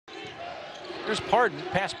Here's Pardon,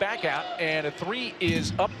 pass back out, and a three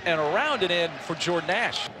is up and around and in for Jordan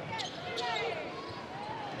Ash.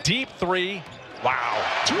 Deep three. Wow.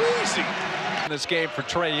 Too easy. In this game for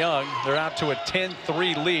Trae Young, they're out to a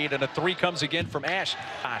 10-3 lead, and a three comes again from Ash.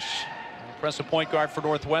 Impressive point guard for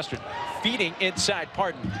Northwestern. Feeding inside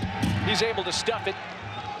Pardon. He's able to stuff it.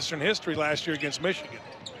 Northwestern history last year against Michigan.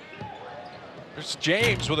 There's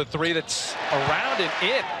James with a three that's around and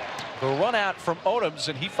in. The run out from Odoms,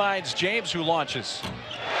 and he finds James, who launches.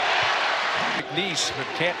 McNeese, but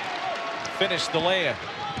can't finish the layup.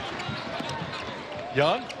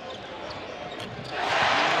 Young.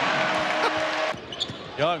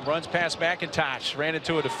 Young runs past McIntosh, ran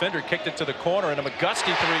into a defender, kicked it to the corner, and a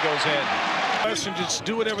McGusty three goes in. Northwestern just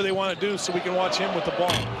do whatever they want to do so we can watch him with the ball.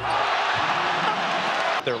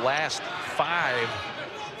 Their last 5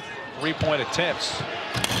 3-point attempts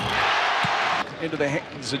into the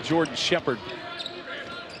hands of Jordan Shepard.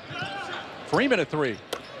 Freeman a three.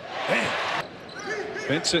 Man.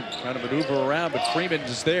 Vincent trying to maneuver around, but Freeman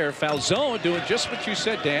is there. Falzone doing just what you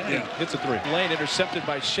said, Dan. Yeah. Hits a three. Lane intercepted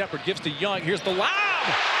by Shepard. Gives to Young. Here's the lob.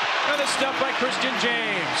 And a step by Christian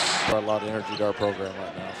James. A lot of energy to our program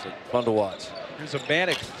right now. So fun to watch. Here's a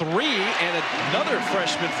Bannock three and another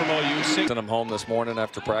freshman from OU. Sent him home this morning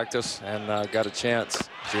after practice and got a chance.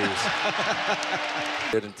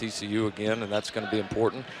 Jeez. Good in TCU again, and that's going to be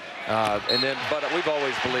important. But we've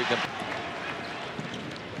always believed him.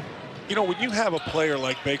 You know, when you have a player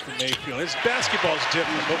like Baker Mayfield, his basketball is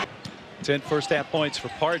different. But 10 first-half points for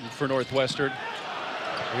Pardon for Northwestern.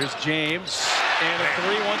 Here's James, and a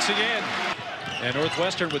three once again. And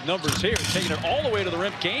Northwestern with numbers here, taking it all the way to the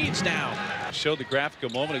rim. Gaines now. Showed the graphic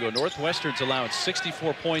a moment ago. Northwestern's allowing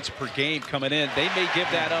 64 points per game coming in. They may give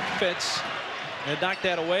that up. Fitz and knock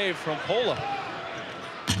that away from Pola.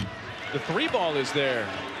 The three ball is there.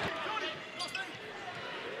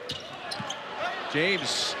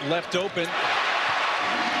 James left open.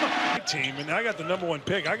 team, and I got the #1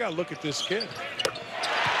 pick. I got to look at this kid.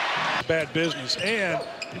 Bad business, and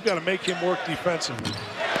you've got to make him work defensively.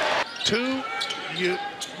 2, you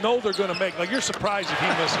know they're going to make. Like, you're surprised if he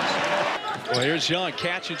misses. Well, here's Young,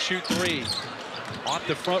 catch and shoot three. Off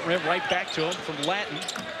the front rim, right back to him from Latin.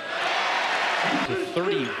 To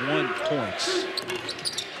 31 points.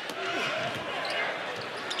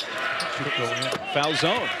 Foul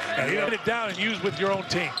zone. Yeah, you put it down and use with your own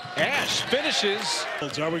team. Ash finishes.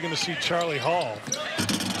 Are we going to see Charlie Hall?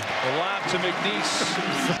 The lob to McNeese.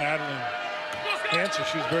 Madeline answer.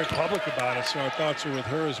 She was very public about it, so our thoughts are with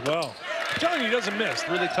her as well. I'm telling you, he doesn't miss.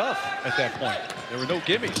 Really tough at that point. There were no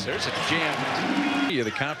gimmies. There's a jam.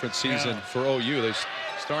 The conference season for OU. They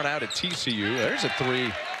start out at TCU. There's a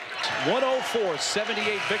three.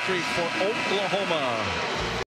 104-78 victory for Oklahoma.